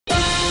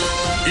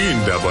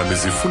Iindaba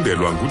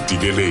nezifundelwa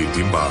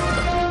ngudikeledi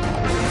Mbanga.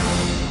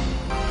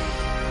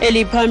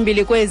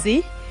 Eliphambili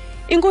kwezi,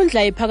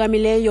 Inkundla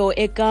ephakamileyo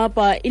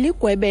eKapa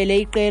iligwebele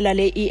iqela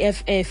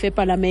leEFF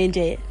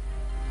epalamente.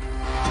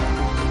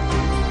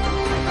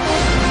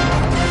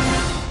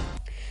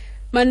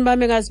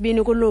 Manibambe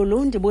ngasibini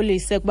kululu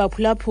ndibulise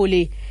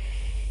kubaphulaphuli.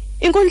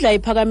 Inkundla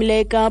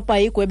ephakamileyo eKapa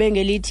igwebe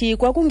ngelithi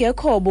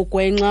kwakungekho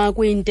bugwenxa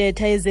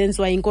kwiintetha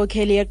ezenziwa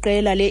yinkokheli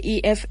yeqela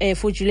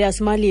leEFF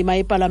uJulius Malema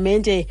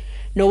epalamente,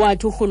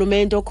 nowathi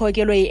urhulumente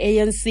okhokelwe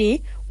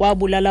yiANC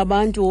waabulala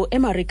abantu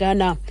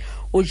eMarikana.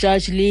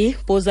 uJulius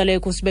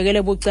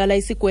usibekele bucala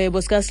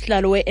isigwebo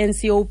sikasihlalo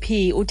weNCOP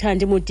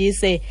uThandi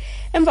Modise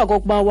emva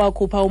kokuba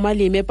wakhupha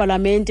uMalema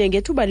epalamente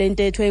ngethuba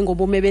lentetho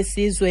engobume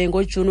besizwe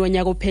ngoJuni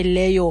wonyaka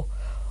ophelileyo.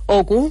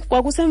 Oku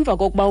kwakusemva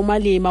kokuba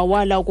uMalema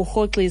wala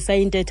ukurhoxisa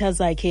iintetha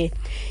zakhe.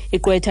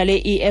 Igqwetha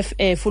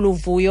leEFF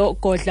uluvuyo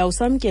godla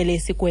usamkele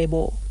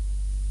isigwebo.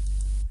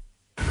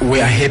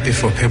 We are happy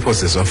for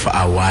purposes of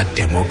our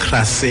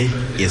democracy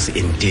is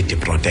indeed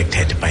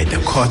protected by the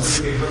courts.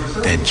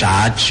 The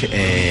judge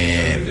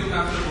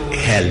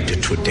held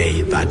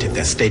today that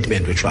the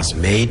statement which was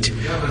made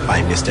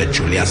by Mr.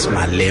 Julius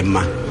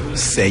Malema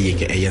saying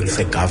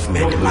ANC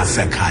government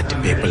massacred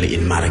people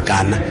in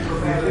Marikana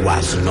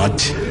was not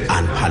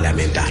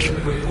unparliamentary.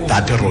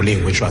 That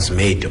ruling which was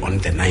made on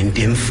the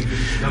 19th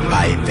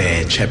by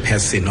the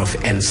chairperson of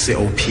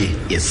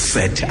NCOP is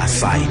set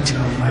aside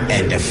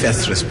and the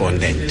first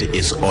respondent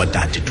is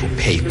ordered to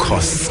pay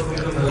costs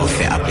of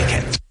the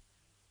applicant.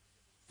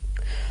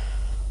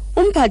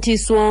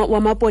 Umphathiswa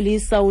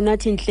wamapolisa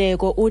unathi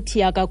Nhleko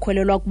uthi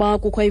akakholelwa kuba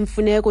kukho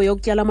imfuneko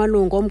yokutyala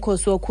amalungu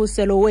omkhosi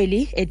wokhuselo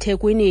weli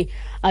eThekwini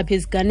apha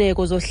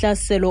iziganeko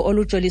zohlaselo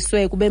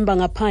olujoliswe kubemba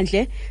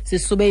ngaphandle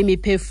zisube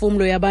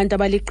imiphefumlo yabantu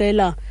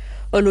abaliqela.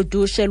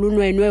 Oludushe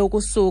lunwenwe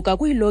ukusuka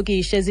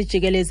kwiilokishi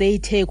ezijikeleze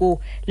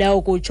iTheku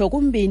layo kutsho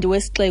kumbindi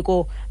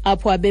wesixeko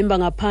apho abemba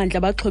ngaphandle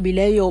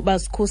abaxhobileyo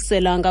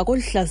basikhusela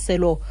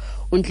ngakolihlaselo.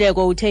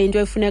 Nhleko uthe into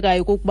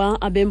efunekayo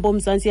kukuba abembo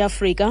uMzantsi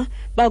Afrika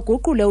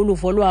baguqule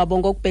uluvo lwabo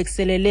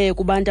ngokubhekiselele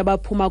kubantu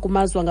abaphuma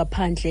kumazwe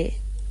ngaphandle.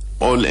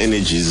 All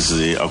energies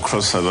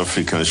across South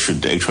Africa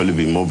should actually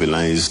be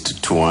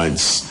mobilized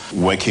towards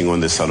working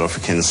on the South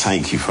African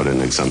psyche, for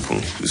an example,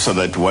 so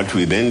that what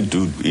we then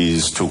do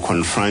is to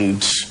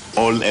confront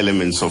all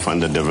elements of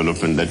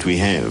underdevelopment that we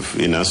have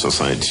in our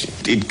society.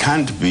 It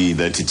can't be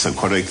that it's a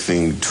correct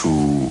thing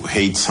to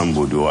hate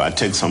somebody or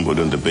attack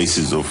somebody on the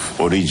basis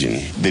of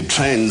origin. The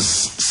trends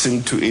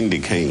seem to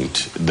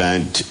indicate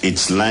that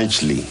it's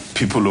largely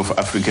people of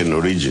African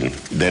origin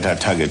that are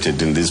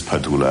targeted in this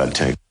particular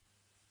attack.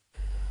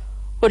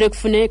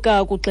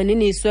 Kufuneka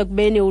kugxininiswe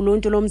kubeni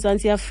uluntu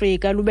loMzantsi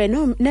Afrika lube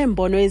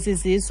nembono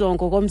ezizizo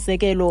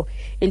ngokomzekelo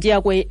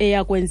into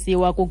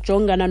eyakwenziwa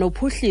kukujongana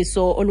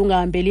nophuhliso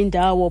olungahambeli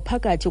indawo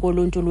phakathi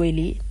koluntu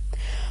lweli.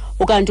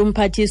 Ukanti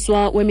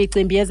umphathiswa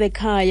wemicimbi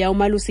yezekhaya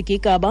uMalusi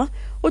Gigaba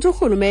uthi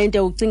urhulumente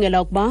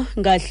ucingela ukuba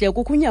ngahle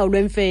kukunyawo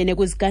lwemfene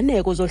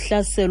kwiziganeko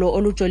zohlaselo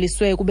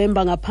olujoliswe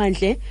kubemba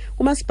ngaphandle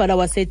kumasipala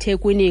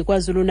waseThekwini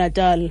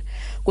KwaZulu-Natal.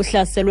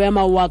 Kuhlaselwe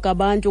amawaka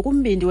abantu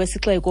kumbindi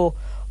wesixeko.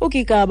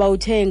 uGigaba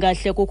uthe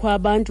ngahle kukho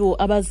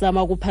abantu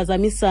abazama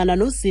ukuphazamisana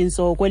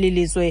nozinzo kweli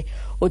lizwe.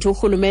 Uthi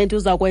urhulumente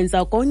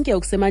uzakwenza konke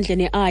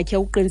okusemandleni akhe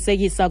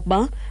ukuqinisekisa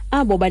ukuba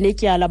abo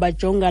banetyala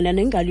bajongana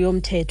nengali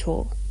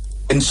yomthetho.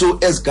 And so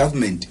as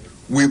government,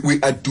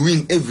 we are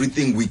doing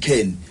everything we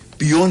can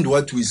beyond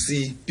what we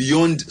see,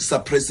 beyond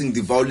suppressing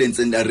the violence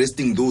and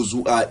arresting those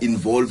who are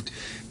involved,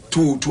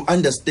 to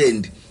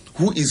understand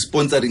who is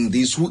sponsoring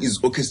this, who is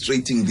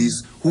orchestrating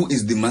this, who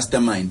is the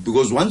mastermind.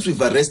 Because once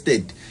we've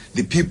arrested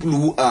the people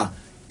who are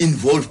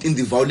involved in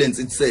the violence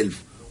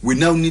itself, we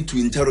now need to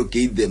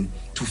interrogate them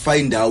to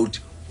find out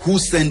who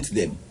sent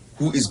them,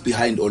 who is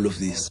behind all of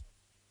this.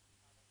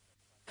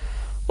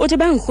 Uthi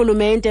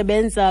urhulumente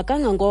benza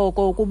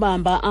kangangoko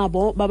ukubamba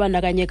abo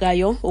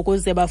babandakanyekayo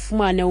ukuze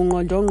bafumane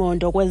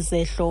ungqondo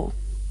kwezehlo.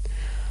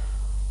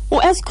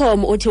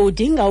 U-Eskom uthi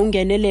udinga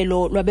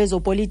ungenelelo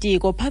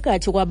lwabezopolitiko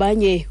phakathi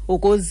kwabanye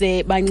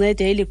ukuze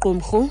bancede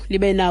eliqumrhu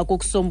libe nako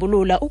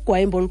ukusombulula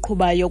ugwayimbo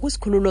oluqhubayo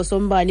kwisikhululo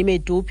sombane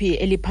Meduphi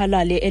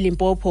eliphalale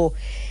eLimpopo.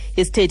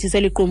 Isithethi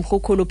seliqumrhu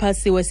khulu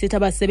phasiwe sithi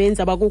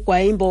abasebenzi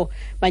abakugwayimbo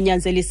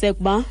banyanzelise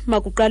ukuba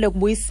makuqale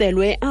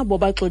kubuyiselwe abo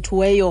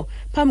baxothiweyo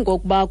phambi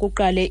kokuba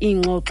kuqale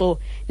ingxoxo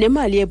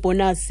nemali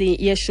yebonasi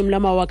ye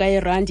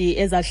R10,000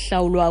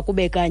 ezahlawulwa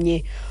kube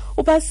kanye.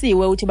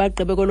 Uphasiwe uthi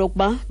bagqibe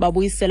kolokuba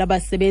babuyisela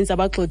abasebenzi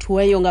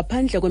abaxothiweyo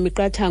ngaphandle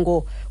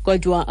kwemiqathango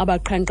kodwa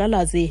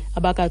abaqhankqalazi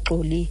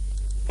abakaxoli.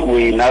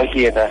 We now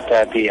hear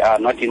that they are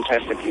not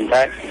interested in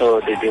that,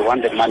 so they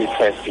want the money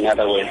first, in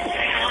other words.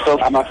 So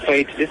I'm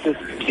afraid this is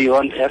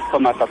beyond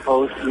Eskom, I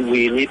suppose.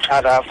 We need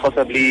other,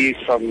 possibly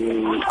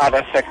from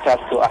other sectors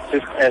to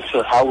assist as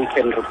to how we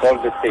can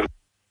resolve this thing.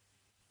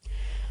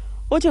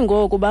 Uthi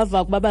ngoku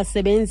bava kuba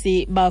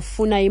abasebenzi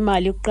bafuna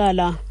imali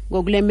kuqala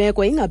ngokule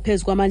meko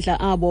ingaphezu kwamandla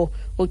abo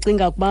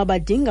ucinga ukuba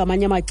badinga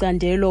amanye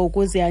amacandelo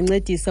ukuze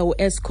ancedise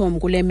uEskom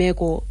kule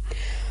meko.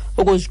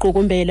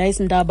 Ukuziqukumbela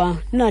izindaba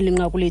nali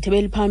nqaku lethu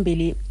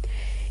beliphambili.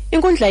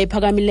 Inkundla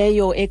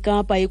ephakamileyo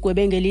eKapa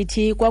igwebe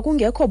ngelithi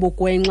kwakungekho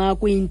bugwenxa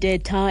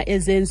kwiintetha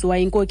ezenziwa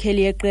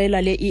yinkokheli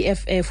yeqela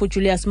leEFF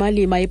uJulius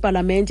Malema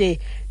epalamente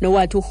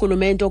nowathi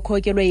urhulumente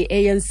okhokelwe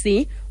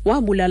yiANC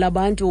waabulala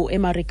abantu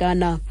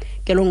eMarikana.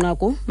 Ngelo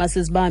nqaku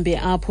masizibambe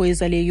apho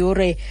izale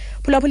yure.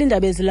 Phulaphula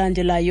indaba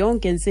ezilandelayo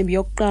ngentsimbi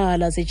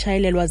yokuqala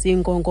zitshayelelwa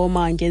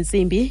ziingongoma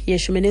ngentsimbi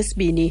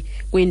ye-12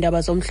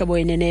 kwiindaba zomhlobo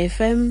weNene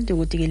FM.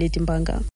 Ndingudikelethi Mbanga.